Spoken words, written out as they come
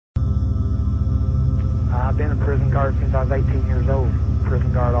I've been a prison guard since I was 18 years old.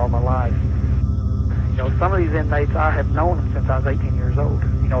 Prison guard all my life. You know, some of these inmates, I have known them since I was 18 years old.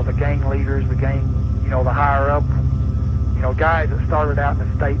 You know, the gang leaders, the higher up, you know, guys that started out in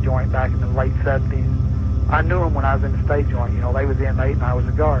the state joint back in the late 70s. I knew them when I was in the state joint. You know, they was the inmate and I was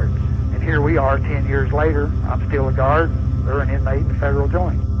a guard. And here we are 10 years later. I'm still a guard. They're an inmate in the federal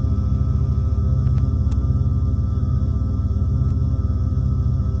joint.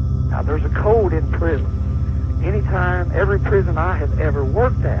 Now, there's a code in prison. Anytime, every prison I have ever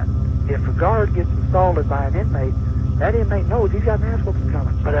worked at, if a guard gets assaulted by an inmate, that inmate knows he's got an ass whooping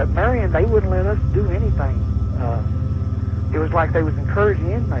coming. But at Marion, they wouldn't let us do anything. It was like they was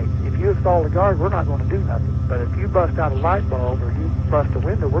encouraging inmates. If you assault a guard, we're not going to do nothing. But if you bust out a light bulb or you bust a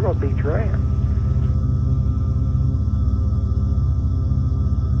window, we're going to beat your ass.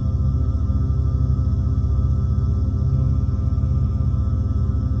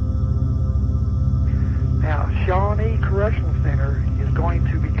 Now, Shawnee Correctional Center is going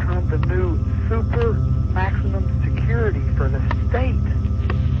to become the new super maximum security for the state,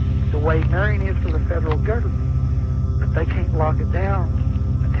 the way Marion is for the federal government. But they can't lock it down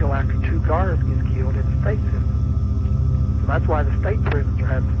until after 2 guards gets killed in the state system. So that's why the state prisons are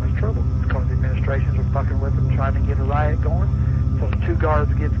having so much trouble. It's because the administrations are fucking with them, trying to get a riot going. So if 2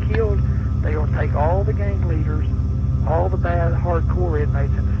 guards gets killed, they're going to take all the gang leaders, all the bad hardcore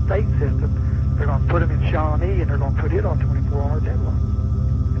inmates in the state system. They're going to put them in Shawnee, and they're going to put it on 24-hour deadlock.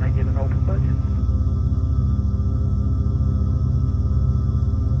 And they get an open budget.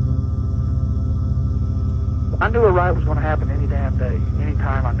 I knew a riot was going to happen any damn day. Any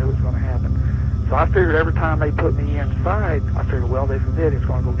time I knew it was going to happen. So I figured every time they put me inside, I figured, well, this is it. It's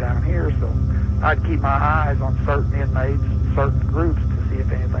going to go down here. So I'd keep my eyes on certain inmates, certain groups to see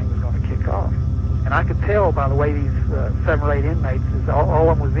if anything was going to kick off. And I could tell by the way these 7 or 8 inmates, all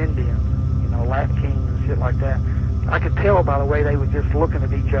of them was Indians, you know, Latin kings and shit like that. I could tell by the way they were just looking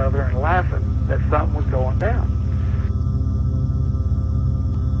at each other and laughing that something was going down.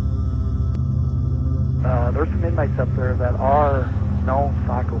 There's some inmates up there that are known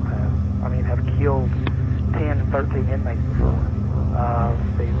psychopaths. I mean, have killed 10 to 13 inmates before.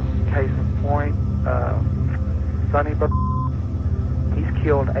 The case in point, Sonny Burke, he's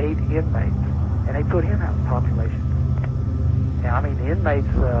killed 8 inmates, and they put him out in population. Now, I mean, the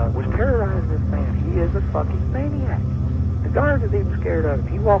inmates was terrorizing this man. He is a fucking maniac. The guards is even scared of him.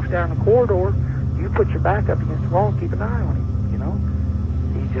 He walks down the corridor, you put your back up against the wall and keep an eye on him, you know?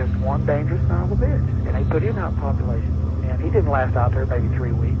 He's just one dangerous son of a bitch. And they put him out in population. And he didn't last out there maybe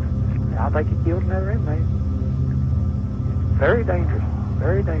 3 weeks. I think he killed another inmate. Very dangerous.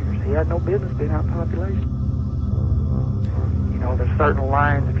 Very dangerous. He had no business being out in population. You know, there's certain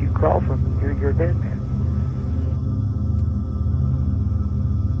lines, if you cross them, you're a dead man.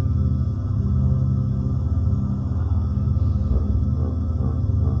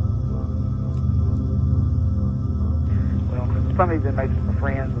 Some of these inmates are my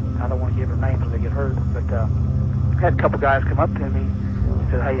friends, and I don't want to give their names so they get hurt, but I had a couple guys come up to me and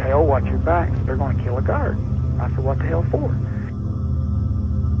said, hey, Hale, watch your back. They're going to kill a guard. I said, what the hell for?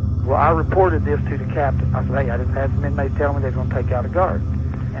 Well, I reported this to the captain. I said, hey, I just had some inmates tell me they're going to take out a guard.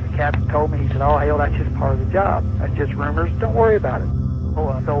 And the captain told me, he said, oh, Hale, that's just part of the job. That's just rumors. Don't worry about it.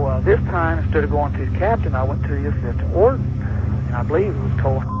 So this time, instead of going to the captain, I went to the assistant warden. And I believe it was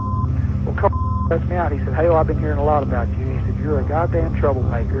Cole. Well, Cole asked me out. He said, Hale, I've been hearing a lot about you. He said, you're a goddamn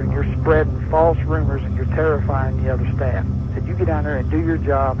troublemaker, and you're spreading false rumors, and you're terrifying the other staff. He said, you get down there and do your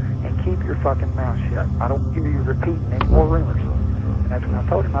job and keep your fucking mouth shut. I don't hear you repeating any more rumors. And that's when I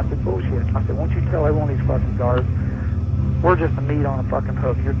told him, I said, bullshit. I said, won't you tell every one of these fucking guards, we're just the meat on a fucking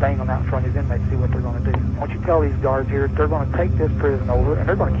hook. You're dangling out in front of these inmates, see what they're going to do. Won't you tell these guards here, they're going to take this prison over, and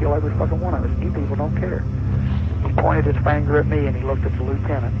they're going to kill every fucking one of us. You people don't care. He pointed his finger at me, and he looked at the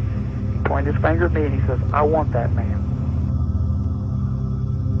lieutenant. He pointed his finger at me, and he says, I want that man.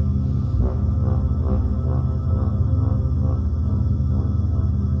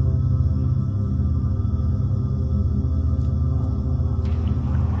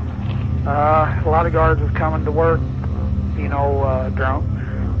 A lot of guards was coming to work, you know, drunk.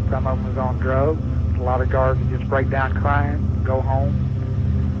 Some of them was on drugs. A lot of guards would just break down crying, go home.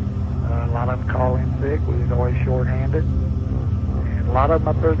 A lot of them call in sick. We was always short-handed. And a lot of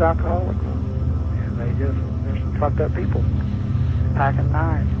them up there is alcoholics. And there's some fucked up people packing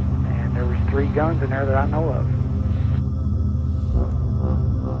knives. And there was 3 guns in there that I know of.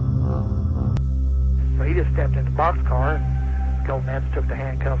 So he just stepped in the boxcar, and Golden Nets took the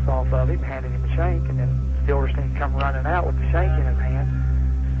handcuffs off of him, handed him a shank, and then Silverstein come running out with the shank in his hand.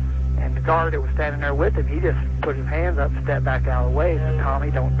 And the guard that was standing there with him, he just put his hands up, stepped back out of the way, and said, Tommy,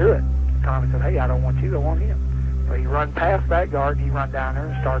 don't do it. Tommy said, hey, I don't want you, I want him. So he run past that guard, and he run down there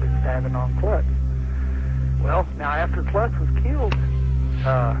and started stabbing on Clutts. Well, now after Clutts was killed,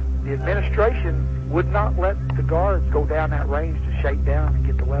 the administration would not let the guards go down that range to shake down and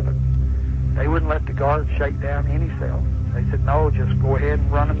get the weapons. They wouldn't let the guards shake down any cells. They said, no, just go ahead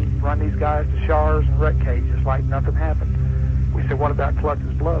and run these guys to showers and wreck cage just like nothing happened. We said, what about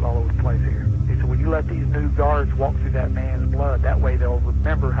Clutts' blood all over the place here? He said, well, you let these new guards walk through that man's blood. That way they'll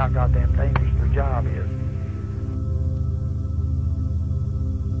remember how goddamn dangerous their job is.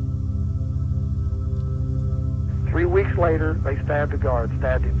 Three weeks later, they stabbed a guard,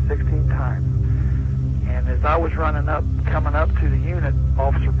 stabbed him 16 times. And as I was coming up to the unit,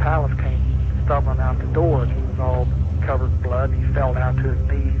 Officer Pallas came stumbling out the door, and he was all covered in blood, and he fell down to his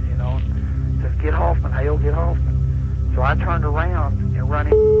knees, you know, and says, get Hoffman, Hale, get Hoffman. So I turned around and run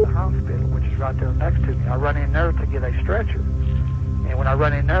into the hospital, which is right there next to me. I run in there to get a stretcher. And when I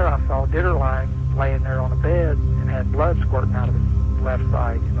run in there, I saw Ditterline laying there on a bed and had blood squirting out of his left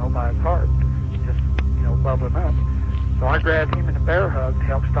side, you know, by his heart, just, you know, bubbling up. So I grabbed him in a bear hug to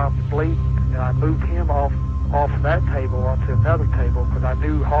help stop the bleeding, and I moved him off of that table onto another table because I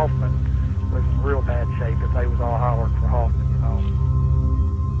knew Hoffman was in real bad shape if they was all hollering for Hoffman, you know.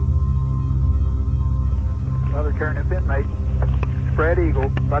 Another carrying inmate, spread eagle,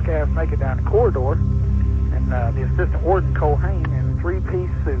 buck-ass naked down the corridor, and the assistant warden, Cole Hain, in a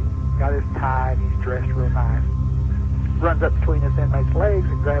three-piece suit, got his tie, and he's dressed real nice. Runs up between this inmate's legs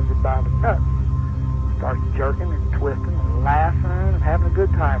and grabs him by the nuts. Starts jerking and twisting and laughing and having a good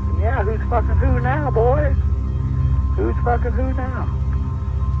time. And yeah, who's fucking who now, boys? Who's fucking who now?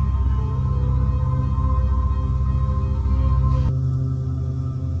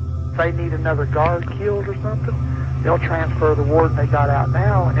 If they need another guard killed or something, they'll transfer the warden they got out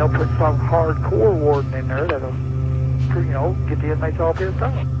now, and they'll put some hardcore warden in there that'll, you know, get the inmates off his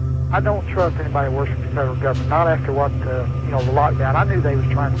tongue. I don't trust anybody who works for the federal government, not after what, you know, the lockdown. I knew they was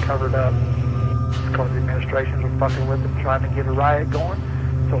trying to cover it up because the administrations were fucking with them, trying to get a riot going.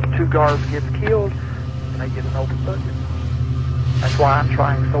 So if two guards gets killed, they get an open bucket. That's why I'm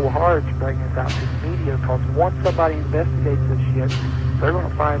trying so hard to bring this out to the media, because once somebody investigates this shit, they're going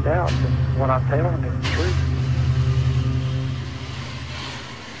to find out that what I'm telling them is true.